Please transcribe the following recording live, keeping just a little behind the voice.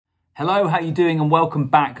Hello, how you doing, and welcome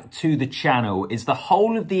back to the channel. Is the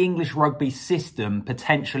whole of the English rugby system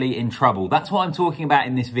potentially in trouble? That's what I'm talking about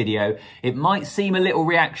in this video. It might seem a little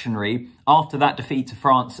reactionary after that defeat to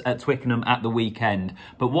France at Twickenham at the weekend,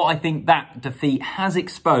 but what I think that defeat has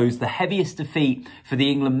exposed, the heaviest defeat for the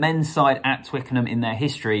England men's side at Twickenham in their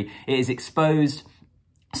history, it has exposed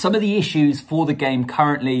some of the issues for the game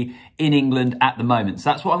currently in England at the moment. So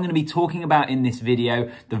that's what I'm going to be talking about in this video,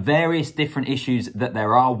 the various different issues that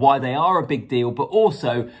there are, why they are a big deal, but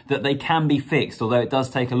also that they can be fixed, although it does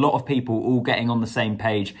take a lot of people all getting on the same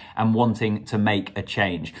page and wanting to make a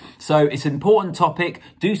change. So it's an important topic.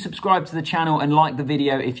 Do subscribe to the channel and like the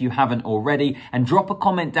video if you haven't already, and drop a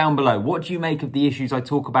comment down below. What do you make of the issues I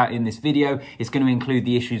talk about in this video? It's going to include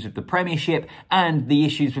the issues with the Premiership and the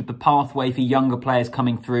issues with the pathway for younger players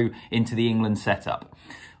coming through into the England setup.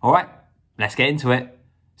 All right, let's get into it.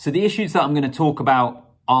 So the issues that I'm going to talk about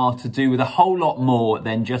are to do with a whole lot more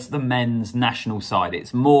than just the men's national side.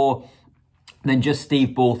 It's more than just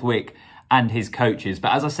Steve Borthwick and his coaches.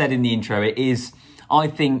 But as I said in the intro, it is, I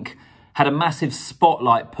think, had a massive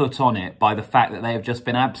spotlight put on it by the fact that they have just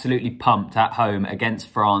been absolutely pumped at home against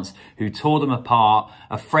France, who tore them apart,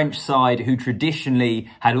 a French side who traditionally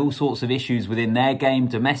had all sorts of issues within their game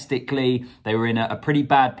domestically. They were in a pretty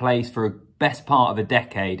bad place for a best part of a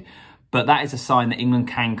decade. But that is a sign that England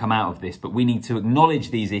can come out of this. But we need to acknowledge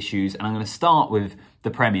these issues. And I'm going to start with the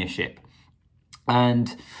Premiership.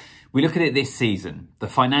 And we look at it this season, the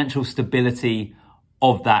financial stability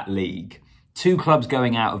of that league. Two clubs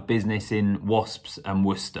going out of business in Wasps and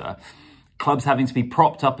Worcester. Clubs having to be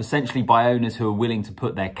propped up essentially by owners who are willing to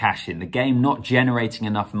put their cash in. The game not generating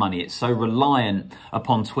enough money. It's so reliant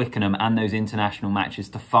upon Twickenham and those international matches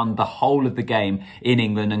to fund the whole of the game in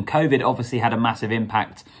England. And COVID obviously had a massive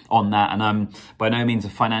impact on that. And I'm by no means a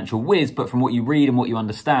financial whiz, but from what you read and what you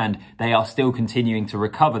understand, they are still continuing to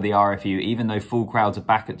recover the RFU, even though full crowds are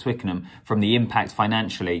back at Twickenham, from the impact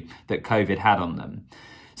financially that COVID had on them.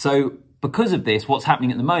 So because of this, what's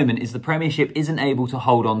happening at the moment is the Premiership isn't able to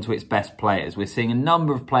hold on to its best players. We're seeing a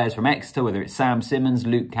number of players from Exeter, whether it's Sam Simmons,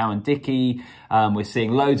 Luke Cowan-Dickie. We're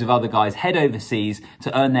seeing loads of other guys head overseas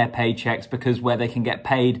to earn their paychecks because where they can get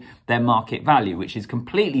paid their market value, which is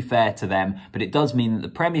completely fair to them. But it does mean that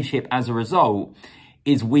the Premiership, as a result,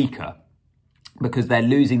 is weaker because they're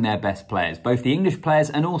losing their best players, both the English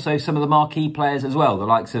players and also some of the marquee players as well. The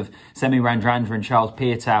likes of Semi Radradra and Charles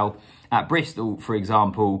Piutau at Bristol, for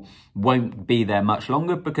example, won't be there much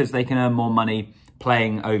longer because they can earn more money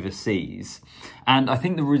playing overseas. And I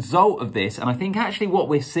think the result of this, and I think actually what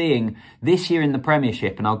we're seeing this year in the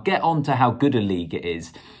Premiership, and I'll get on to how good a league it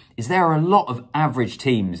is there are a lot of average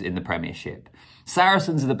teams in the Premiership.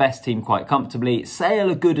 Saracens are the best team quite comfortably.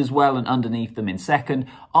 Sale are good as well and underneath them in second.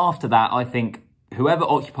 After that, I think whoever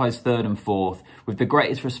occupies third and fourth, with the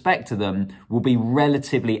greatest respect to them, will be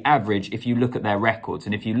relatively average if you look at their records.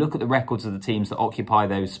 And if you look at the records of the teams that occupy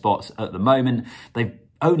those spots at the moment, they've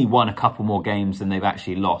only won a couple more games than they've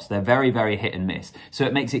actually lost. They're very, very hit and miss. So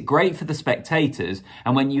it makes it great for the spectators.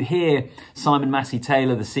 And when you hear Simon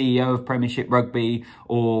Massey-Taylor, the CEO of Premiership Rugby,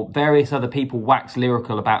 or various other people wax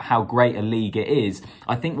lyrical about how great a league it is,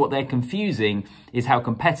 I think what they're confusing is how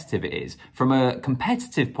competitive it is. From a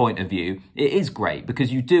competitive point of view, it is great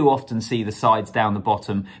because you do often see the sides down the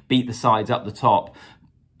bottom beat the sides up the top.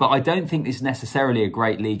 But I don't think this is necessarily a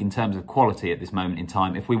great league in terms of quality at this moment in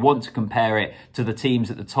time. If we want to compare it to the teams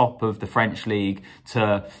at the top of the French league,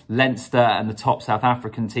 to Leinster and the top South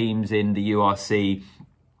African teams in the URC,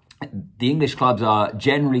 the English clubs are,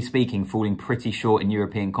 generally speaking, falling pretty short in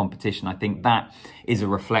European competition. I think that is a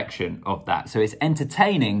reflection of that. So it's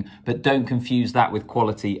entertaining, but don't confuse that with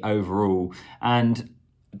quality overall. And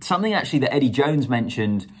something actually that Eddie Jones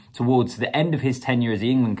mentioned towards the end of his tenure as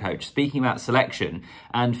the England coach, speaking about selection,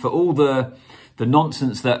 and for all the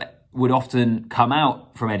nonsense that would often come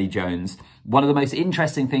out from Eddie Jones, one of the most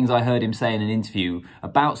interesting things I heard him say in an interview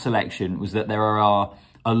about selection was that there are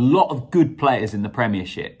a lot of good players in the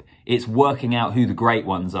Premiership. It's working out who the great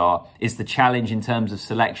ones are. It's the challenge in terms of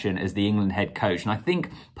selection as the England head coach. And I think,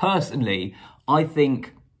 personally, I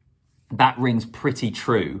think that rings pretty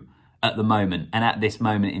true at the moment and at this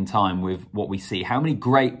moment in time with what we see. How many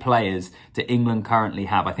great players do England currently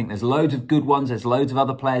have? I think there's loads of good ones. There's loads of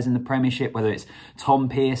other players in the Premiership, whether it's Tom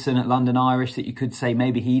Pearson at London Irish, that you could say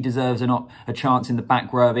maybe he deserves a chance in the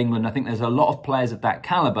back row of England. I think there's a lot of players of that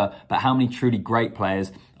calibre, but how many truly great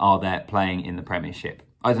players are there playing in the Premiership?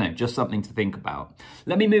 I don't know, just something to think about.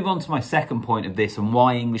 Let me move on to my second point of this and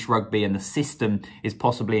why English rugby and the system is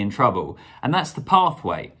possibly in trouble. And that's the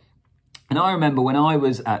pathway. And I remember when I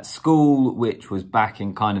was at school, which was back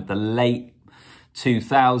in kind of the late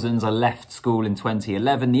 2000s. I left school in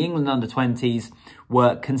 2011. The England under-20s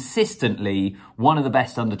were consistently one of the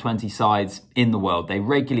best under-20 sides in the world. They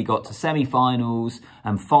regularly got to semi-finals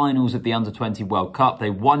and finals of the under-20 World Cup. They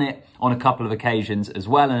won it on a couple of occasions as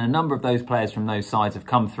well, and a number of those players from those sides have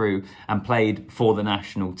come through and played for the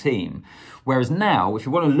national team. Whereas now, if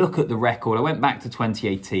you want to look at the record, I went back to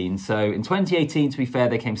 2018. So in 2018, to be fair,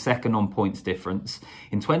 they came second on points difference.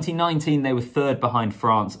 In 2019, they were third behind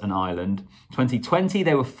France and Ireland. 2020,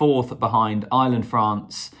 they were fourth behind Ireland,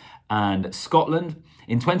 France, and Scotland.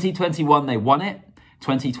 In 2021, they won it.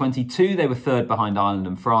 2022, they were third behind Ireland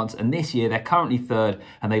and France. And this year, they're currently third,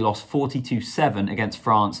 and they lost 42-7 against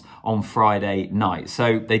France on Friday night.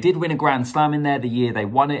 So they did win a Grand Slam in there the year they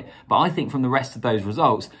won it. But I think from the rest of those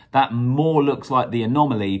results, that more looks like the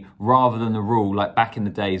anomaly rather than the rule, like back in the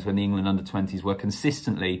days when the England under-20s were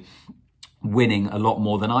consistently winning a lot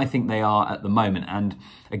more than I think they are at the moment. And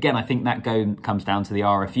again, I think that comes down to the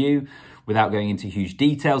RFU. Without going into huge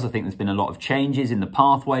details, I think there's been a lot of changes in the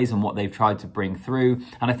pathways and what they've tried to bring through.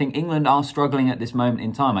 And I think England are struggling at this moment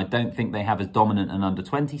in time. I don't think they have as dominant an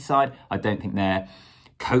under-20 side. I don't think they're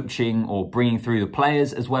coaching or bringing through the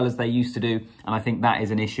players as well as they used to do. And I think that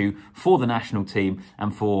is an issue for the national team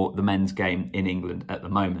and for the men's game in England at the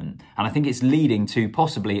moment. And I think it's leading to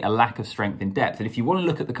possibly a lack of strength in depth. And if you want to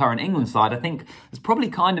look at the current England side, I think it's probably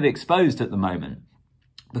kind of exposed at the moment.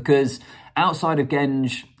 Because outside of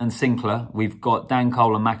Genge and Sinclair, we've got Dan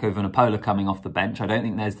Cole and Mako Vunipola coming off the bench. I don't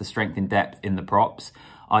think there's the strength in depth in the props.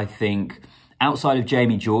 I think outside of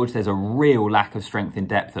Jamie George, there's a real lack of strength in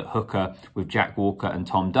depth at hooker with Jack Walker and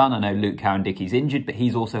Tom Dunn. I know Luke Cowan-Dickey's injured, but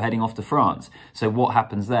he's also heading off to France. So what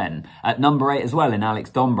happens then? At number 8 as well, in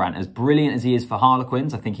Alex Dombrandt, as brilliant as he is for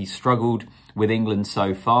Harlequins, I think he's struggled with England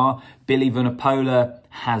so far. Billy Vunipola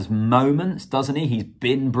has moments, doesn't he? He's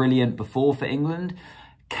been brilliant before for England.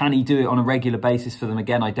 Can he do it on a regular basis for them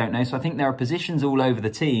again? I don't know. So I think there are positions all over the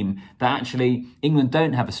team that actually England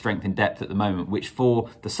don't have a strength in depth at the moment, which for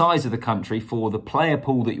the size of the country, for the player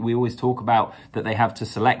pool that we always talk about that they have to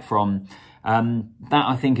select from, that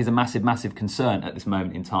I think is a massive, massive concern at this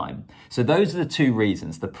moment in time. So those are the two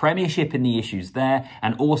reasons, the Premiership and the issues there,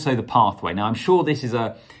 and also the pathway. Now, I'm sure this is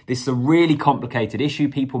a really complicated issue.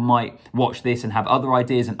 People might watch this and have other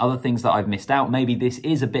ideas and other things that I've missed out. Maybe this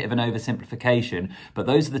is a bit of an oversimplification, but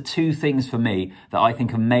those are the two things for me that I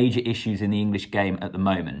think are major issues in the English game at the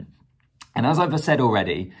moment. And as I've said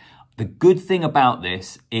already, the good thing about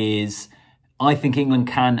this is I think England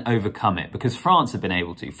can overcome it because France have been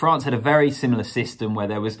able to. France had a very similar system where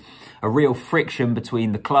there was a real friction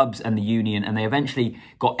between the clubs and the union, and they eventually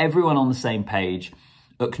got everyone on the same page,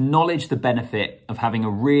 acknowledged the benefit of having a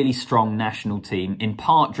really strong national team, in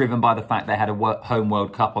part driven by the fact they had a home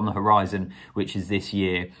World Cup on the horizon, which is this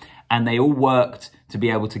year. And they all worked to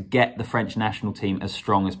be able to get the French national team as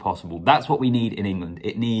strong as possible. That's what we need in England.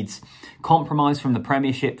 It needs compromise from the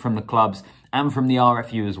Premiership, from the clubs, and from the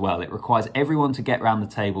RFU as well. It requires everyone to get around the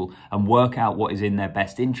table and work out what is in their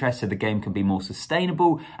best interest so the game can be more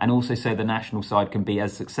sustainable and also so the national side can be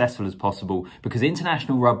as successful as possible. Because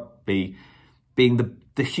international rugby, being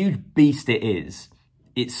the huge beast it is,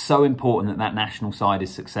 it's so important that that national side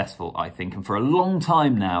is successful, I think. And for a long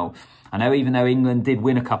time now, I know even though England did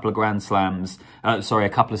win a couple of Grand Slams, a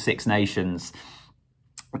couple of Six Nations,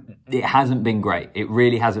 it hasn't been great. It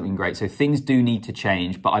really hasn't been great. So things do need to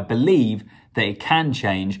change, but I believe that it can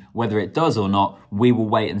change. Whether it does or not, we will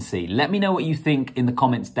wait and see. Let me know what you think in the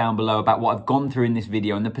comments down below about what I've gone through in this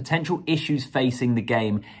video and the potential issues facing the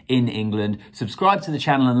game in England. Subscribe to the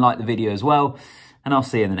channel and like the video as well, and I'll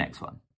see you in the next one.